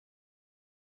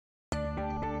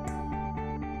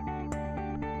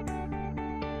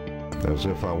As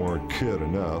if I weren't kid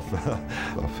enough,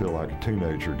 I feel like a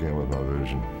teenager again with my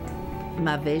vision.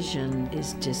 My vision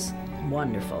is just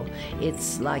wonderful.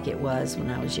 It's like it was when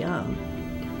I was young.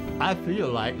 I feel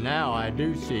like now I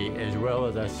do see as well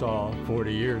as I saw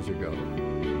 40 years ago.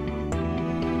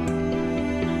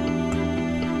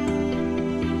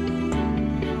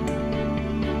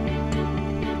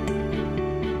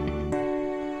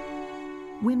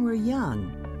 When we're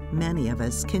young, many of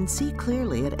us can see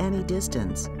clearly at any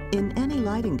distance, in any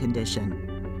lighting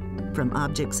condition, from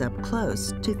objects up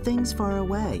close to things far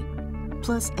away,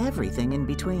 plus everything in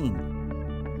between.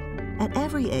 At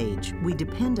every age, we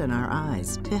depend on our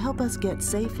eyes to help us get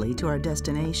safely to our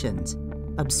destinations,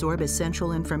 absorb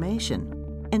essential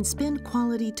information, and spend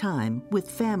quality time with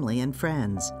family and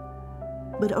friends.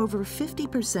 But over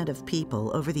 50% of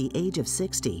people over the age of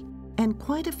 60, and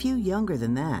quite a few younger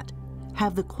than that,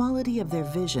 have the quality of their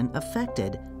vision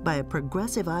affected by a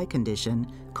progressive eye condition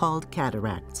called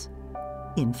cataracts.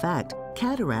 In fact,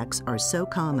 cataracts are so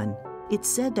common, it's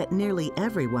said that nearly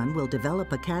everyone will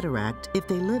develop a cataract if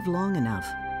they live long enough.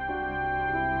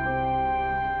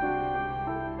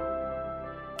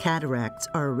 Cataracts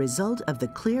are a result of the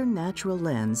clear natural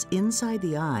lens inside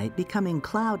the eye becoming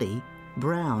cloudy,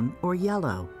 brown, or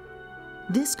yellow.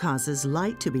 This causes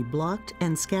light to be blocked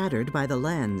and scattered by the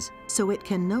lens, so it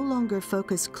can no longer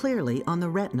focus clearly on the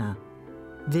retina.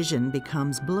 Vision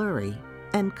becomes blurry,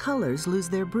 and colors lose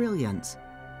their brilliance.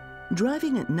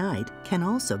 Driving at night can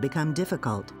also become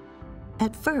difficult.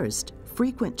 At first,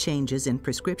 frequent changes in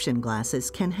prescription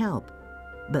glasses can help,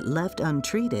 but left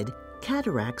untreated,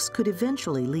 cataracts could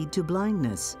eventually lead to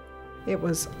blindness. It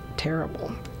was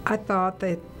terrible. I thought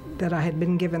that I had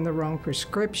been given the wrong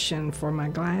prescription for my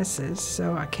glasses,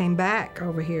 so I came back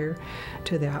over here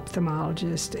to the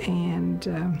ophthalmologist and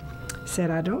said,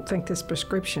 I don't think this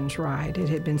prescription's right. It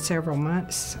had been several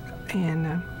months,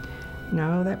 and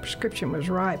no, that prescription was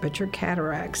right, but your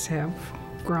cataracts have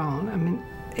grown. I mean,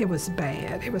 it was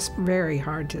bad. It was very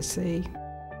hard to see.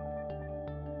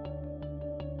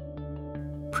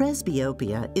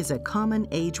 Presbyopia is a common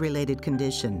age-related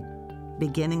condition.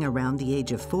 Beginning around the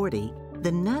age of 40,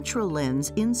 the natural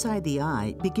lens inside the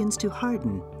eye begins to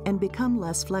harden and become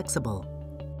less flexible.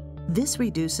 This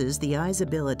reduces the eye's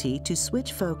ability to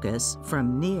switch focus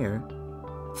from near,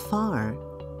 far,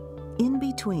 in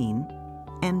between,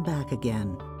 and back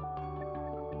again.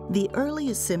 The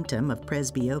earliest symptom of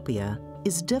presbyopia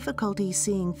is difficulty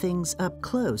seeing things up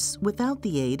close without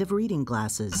the aid of reading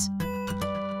glasses.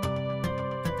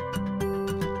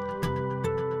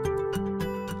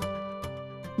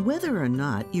 Whether or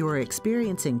not you are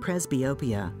experiencing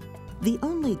presbyopia, the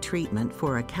only treatment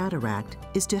for a cataract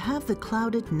is to have the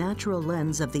clouded natural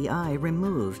lens of the eye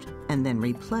removed and then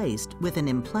replaced with an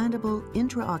implantable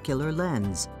intraocular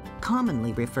lens,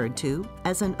 commonly referred to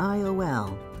as an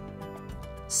IOL.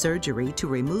 Surgery to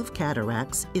remove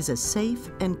cataracts is a safe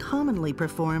and commonly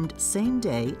performed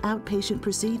same-day outpatient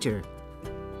procedure.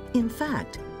 In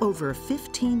fact, over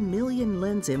 15 million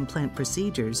lens implant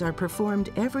procedures are performed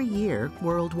every year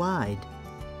worldwide.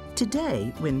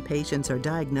 Today, when patients are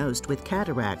diagnosed with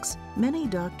cataracts, many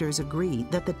doctors agree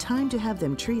that the time to have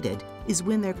them treated is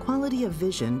when their quality of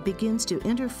vision begins to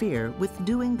interfere with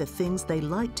doing the things they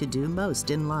like to do most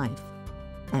in life.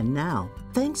 And now,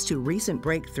 thanks to recent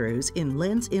breakthroughs in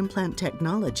lens implant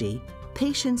technology,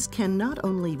 patients can not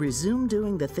only resume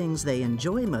doing the things they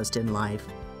enjoy most in life,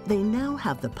 they now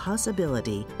have the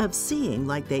possibility of seeing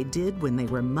like they did when they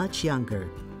were much younger,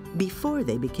 before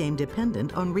they became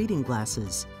dependent on reading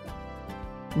glasses.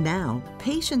 Now,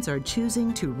 patients are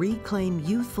choosing to reclaim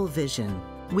youthful vision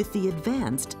with the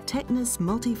advanced TECNIS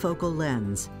Multifocal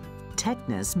Lens.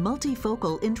 TECNIS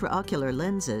Multifocal Intraocular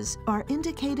Lenses are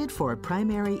indicated for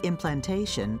primary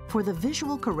implantation for the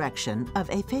visual correction of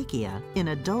aphakia in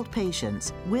adult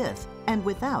patients with and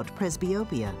without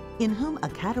presbyopia, in whom a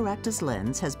cataractous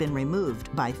lens has been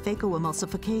removed by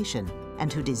phacoemulsification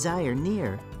and who desire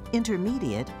near,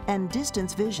 intermediate, and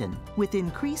distance vision with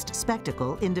increased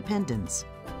spectacle independence.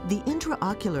 The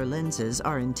intraocular lenses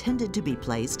are intended to be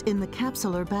placed in the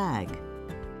capsular bag.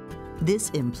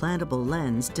 This implantable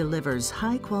lens delivers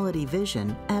high-quality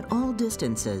vision at all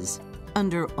distances,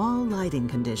 under all lighting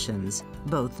conditions,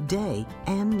 both day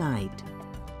and night.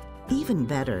 Even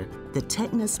better, the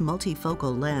TECNIS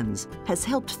Multifocal Lens has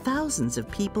helped thousands of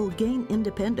people gain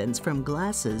independence from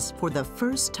glasses for the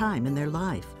first time in their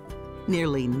life.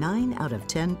 Nearly 9 out of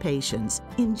 10 patients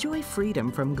enjoy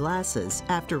freedom from glasses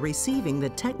after receiving the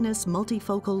TECNIS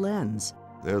Multifocal Lens.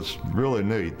 It's really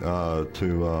neat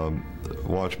to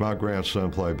watch my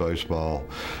grandson play baseball.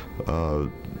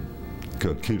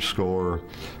 could keep score.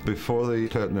 Before the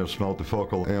TECNIS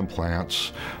Multifocal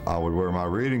implants, I would wear my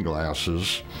reading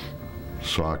glasses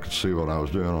so I could see what I was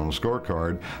doing on the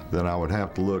scorecard. Then I would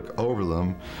have to look over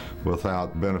them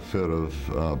without benefit of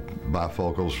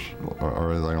bifocals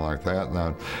or anything like that,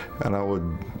 and I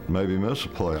would maybe miss a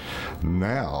play.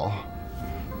 Now,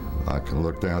 I can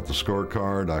look down at the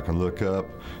scorecard, I can look up,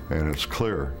 and it's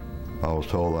clear. I was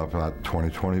told I've got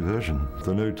 20/20 vision.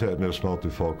 The new TECNIS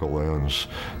Multifocal Lens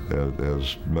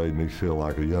has made me feel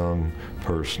like a young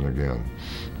person again.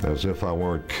 As if I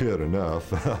weren't kid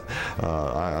enough,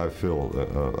 I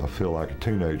feel like a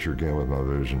teenager again with my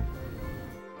vision.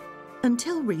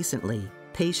 Until recently,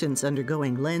 patients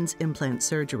undergoing lens implant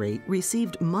surgery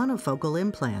received monofocal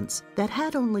implants that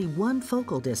had only one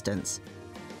focal distance.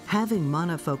 Having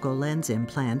monofocal lens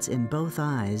implants in both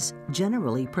eyes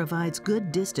generally provides good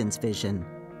distance vision,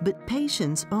 but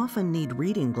patients often need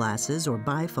reading glasses or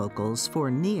bifocals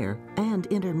for near and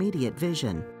intermediate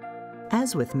vision.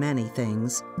 As with many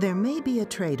things, there may be a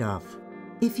trade-off.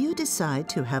 If you decide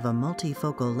to have a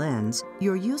multifocal lens,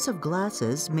 your use of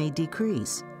glasses may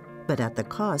decrease, but at the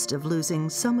cost of losing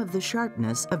some of the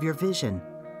sharpness of your vision.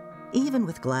 Even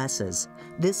with glasses,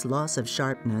 this loss of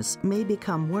sharpness may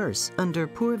become worse under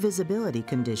poor visibility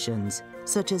conditions,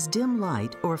 such as dim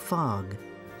light or fog.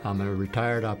 I'm a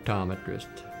retired optometrist.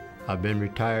 I've been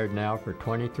retired now for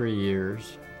 23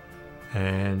 years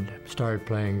and started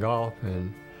playing golf,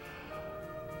 and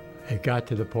it got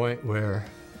to the point where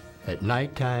at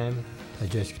nighttime I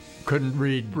just couldn't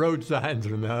read road signs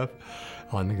enough.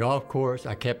 On the golf course,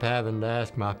 I kept having to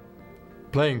ask my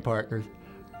playing partners,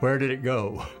 where did it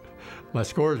go? My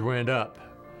scores went up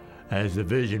as the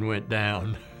vision went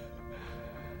down.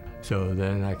 So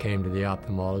then I came to the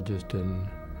ophthalmologist and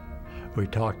we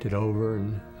talked it over,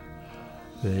 and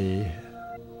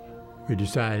we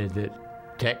decided that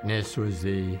TECNIS was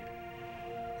the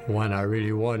one I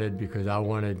really wanted, because I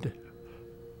wanted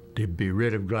to be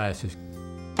rid of glasses.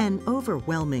 An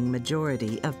overwhelming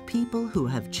majority of people who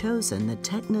have chosen the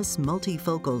TECNIS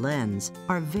Multifocal Lens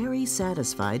are very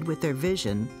satisfied with their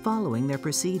vision following their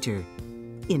procedure.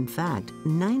 In fact,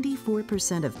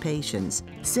 94% of patients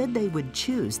said they would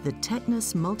choose the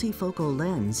TECNIS Multifocal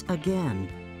Lens again.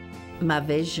 My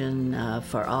vision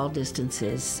for all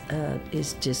distances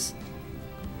is just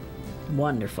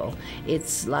wonderful.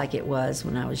 It's like it was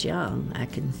when I was young. I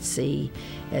can see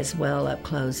as well up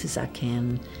close as I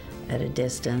can at a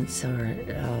distance, or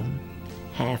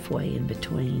halfway in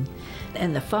between.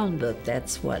 And the phone book,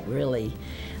 that's what really,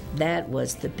 that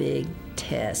was the big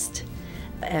test.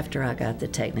 After I got the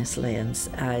TECNIS lens,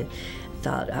 I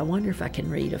thought, I wonder if I can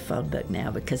read a phone book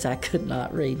now, because I could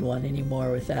not read one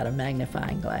anymore without a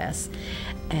magnifying glass.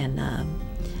 And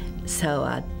so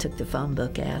I took the phone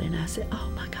book out and I said,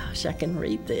 oh my gosh, I can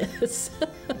read this.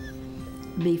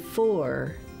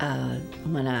 Before,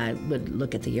 when I would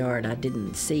look at the yard, I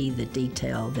didn't see the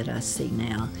detail that I see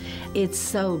now. It's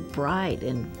so bright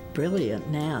and brilliant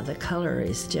now. The color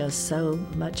is just so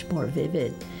much more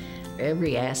vivid.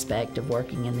 Every aspect of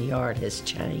working in the yard has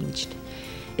changed.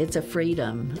 It's a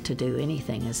freedom to do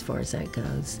anything as far as that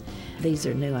goes. These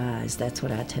are new eyes. That's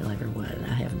what I tell everyone.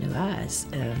 I have new eyes.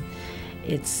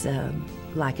 It's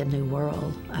like a new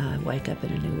world. I wake up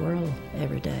in a new world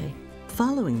every day.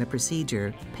 Following the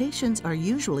procedure, patients are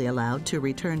usually allowed to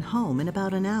return home in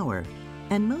about an hour,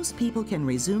 and most people can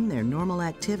resume their normal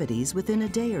activities within a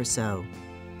day or so.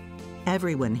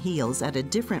 Everyone heals at a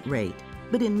different rate,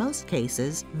 but in most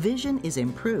cases, vision is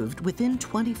improved within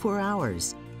 24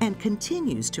 hours and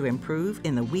continues to improve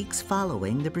in the weeks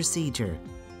following the procedure.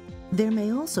 There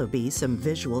may also be some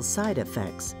visual side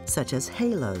effects, such as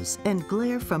halos and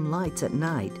glare from lights at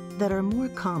night, that are more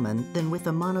common than with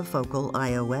a monofocal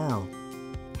IOL.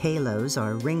 Halos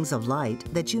are rings of light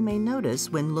that you may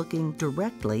notice when looking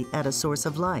directly at a source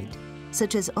of light,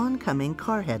 such as oncoming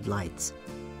car headlights.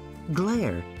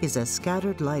 Glare is a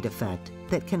scattered light effect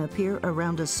that can appear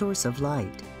around a source of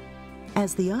light.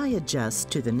 As the eye adjusts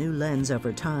to the new lens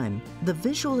over time, the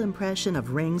visual impression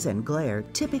of rings and glare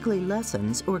typically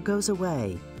lessens or goes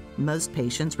away. Most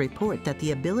patients report that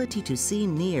the ability to see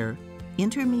near,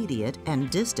 intermediate, and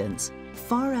distance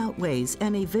far outweighs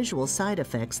any visual side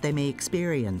effects they may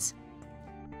experience.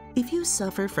 If you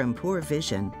suffer from poor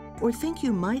vision or think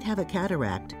you might have a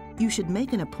cataract, you should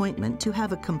make an appointment to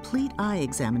have a complete eye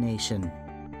examination.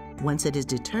 Once it is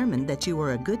determined that you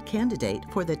are a good candidate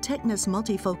for the TECNIS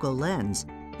Multifocal Lens,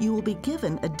 you will be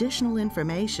given additional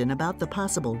information about the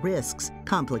possible risks,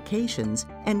 complications,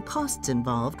 and costs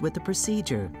involved with the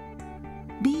procedure.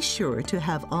 Be sure to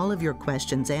have all of your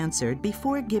questions answered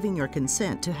before giving your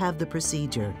consent to have the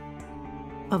procedure.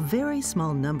 A very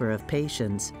small number of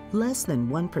patients, less than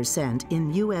 1%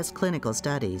 in U.S. clinical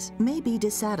studies, may be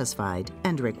dissatisfied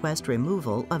and request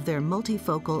removal of their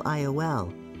multifocal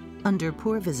IOL. Under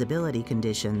poor visibility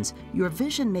conditions, your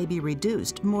vision may be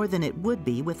reduced more than it would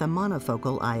be with a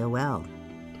monofocal IOL.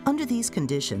 Under these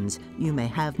conditions, you may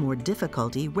have more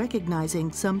difficulty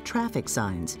recognizing some traffic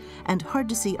signs and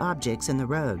hard-to-see objects in the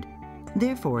road.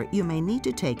 Therefore, you may need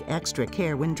to take extra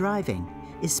care when driving,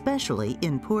 especially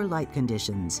in poor light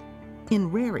conditions. In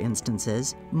rare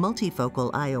instances,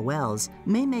 multifocal IOLs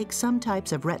may make some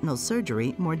types of retinal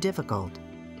surgery more difficult.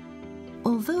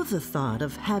 Although the thought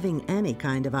of having any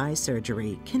kind of eye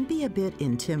surgery can be a bit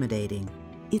intimidating,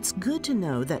 it's good to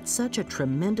know that such a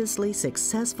tremendously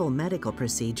successful medical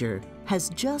procedure has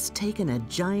just taken a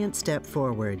giant step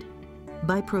forward.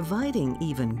 By providing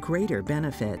even greater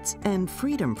benefits and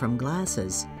freedom from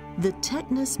glasses, the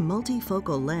TECNIS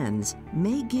Multifocal Lens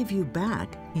may give you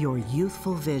back your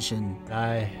youthful vision.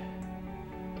 I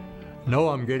know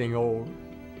I'm getting old,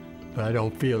 but I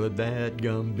don't feel a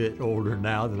dadgum bit older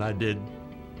now than I did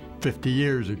 50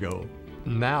 years ago.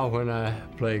 Now when I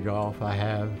play golf, I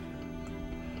have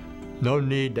no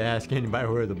need to ask anybody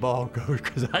where the ball goes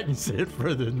because I can see it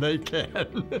further than they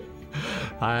can.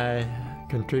 I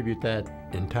contribute that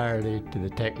entirely to the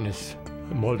TECNIS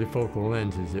multifocal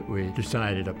lenses that we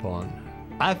decided upon.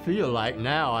 I feel like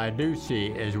now I do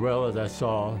see as well as I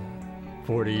saw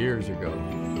 40 years ago.